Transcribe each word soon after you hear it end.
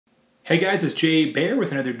Hey guys, it's Baer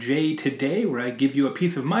with another J Today, where I give you a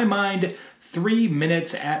piece of my mind 3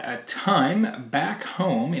 minutes at a time back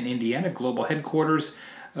home in Indiana, global headquarters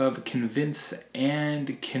of Convince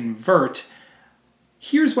and Convert.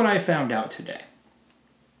 Here's what I found out today.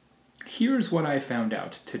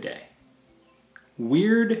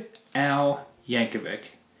 Weird Al Yankovic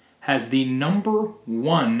has the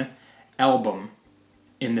 #1 album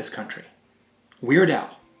in this country. Weird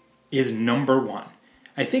Al is #1.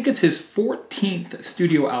 I think it's his 14th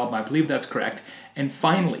studio album, I believe that's correct, and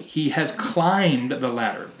finally he has climbed the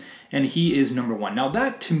ladder, and he is #1. Now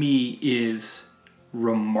that to me is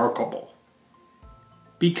remarkable,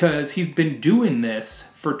 because he's been doing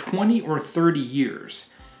this for 20 or 30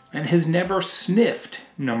 years and has never sniffed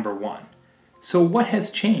 #1. So what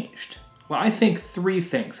has changed? Well, I think 3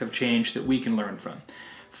 things have changed that we can learn from.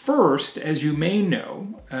 First, as you may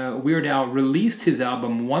know, Weird Al released his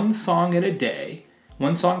album one song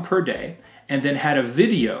per day, and then had a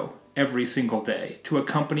video every single day to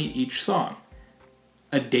accompany each song.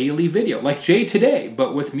 A daily video, like J Today,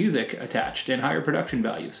 but with music attached and higher production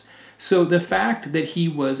values. So the fact that he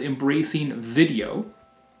was embracing video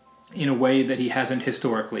in a way that he hasn't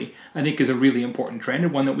historically, I think is a really important trend,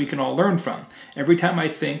 and one that we can all learn from. Every time I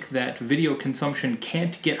think that video consumption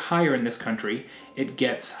can't get higher in this country, it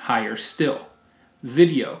gets higher still.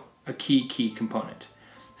 Video, a key component.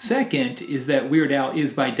 Second is that Weird Al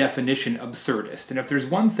is by definition absurdist, and if there's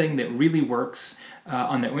one thing that really works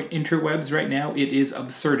on the interwebs right now, it is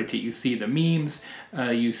absurdity. You see the memes,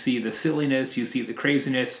 you see the silliness, you see the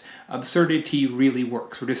craziness. Absurdity really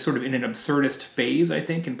works. We're just sort of in an absurdist phase, I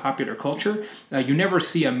think, in popular culture. You never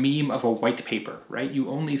see a meme of a white paper, right? You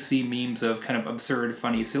only see memes of kind of absurd,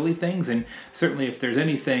 funny, silly things, and certainly if there's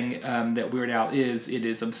anything that Weird Al is, it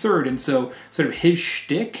is absurd, and so sort of his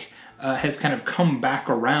shtick has kind of come back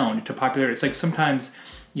around to popularity. It's like sometimes,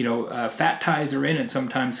 fat ties are in and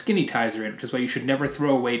sometimes skinny ties are in, which is why you should never throw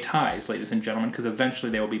away ties, ladies and gentlemen, because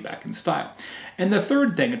eventually they will be back in style. And the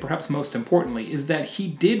third thing, and perhaps most importantly, is that he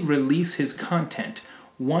did release his content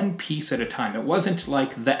one piece at a time. It wasn't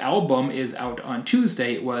like the album is out on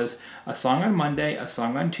Tuesday. It was a song on Monday, a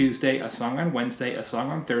song on Tuesday, a song on Wednesday, a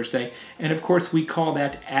song on Thursday. And of course, we call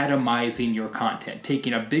that atomizing your content,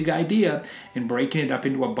 taking a big idea and breaking it up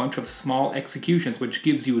into a bunch of small executions, which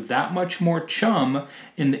gives you that much more chum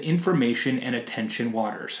in the information and attention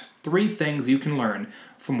waters. 3 things you can learn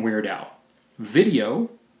from Weird Al: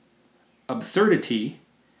 video, absurdity,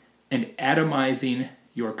 and atomizing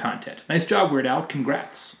your content. Nice job, Weird Al.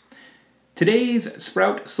 Congrats. Today's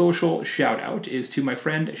Sprout Social shout-out is to my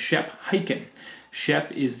friend Shep Hyken.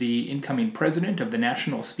 Shep is the incoming president of the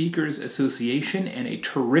National Speakers Association and a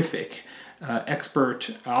terrific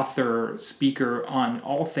expert, author, speaker on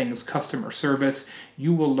all things customer service.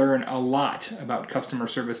 You will learn a lot about customer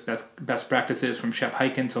service best practices from Shep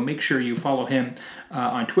Hyken, so make sure you follow him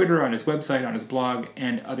on Twitter, on his website, on his blog,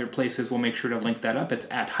 and other places. We'll make sure to link that up. It's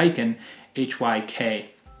at Hyken, Hyken.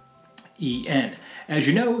 As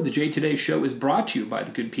you know, the J Today show is brought to you by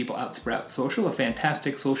the good people at Sprout Social, a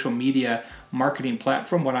fantastic social media marketing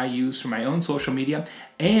platform, what I use for my own social media.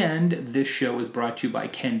 And this show is brought to you by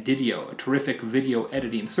Candidio, a terrific video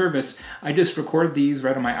editing service. I just record these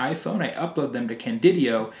right on my iPhone, I upload them to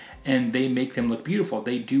Candidio, and they make them look beautiful.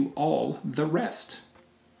 They do all the rest.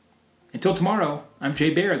 Until tomorrow, I'm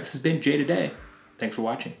J Baer. This has been J Today. Thanks for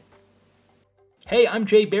watching. Hey, I'm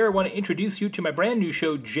J Baer. I want to introduce you to my brand new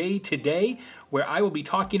show, J Today, where I will be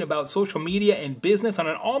talking about social media and business on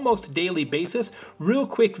an almost daily basis. Real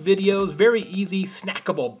quick videos, very easy,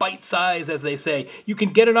 snackable, bite-size, as they say. You can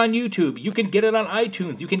get it on YouTube. You can get it on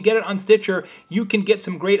iTunes. You can get it on Stitcher. You can get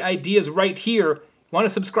some great ideas right here. Want to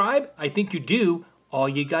subscribe? I think you do. All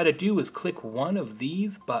you got to do is click one of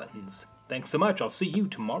these buttons. Thanks so much. I'll see you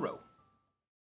tomorrow.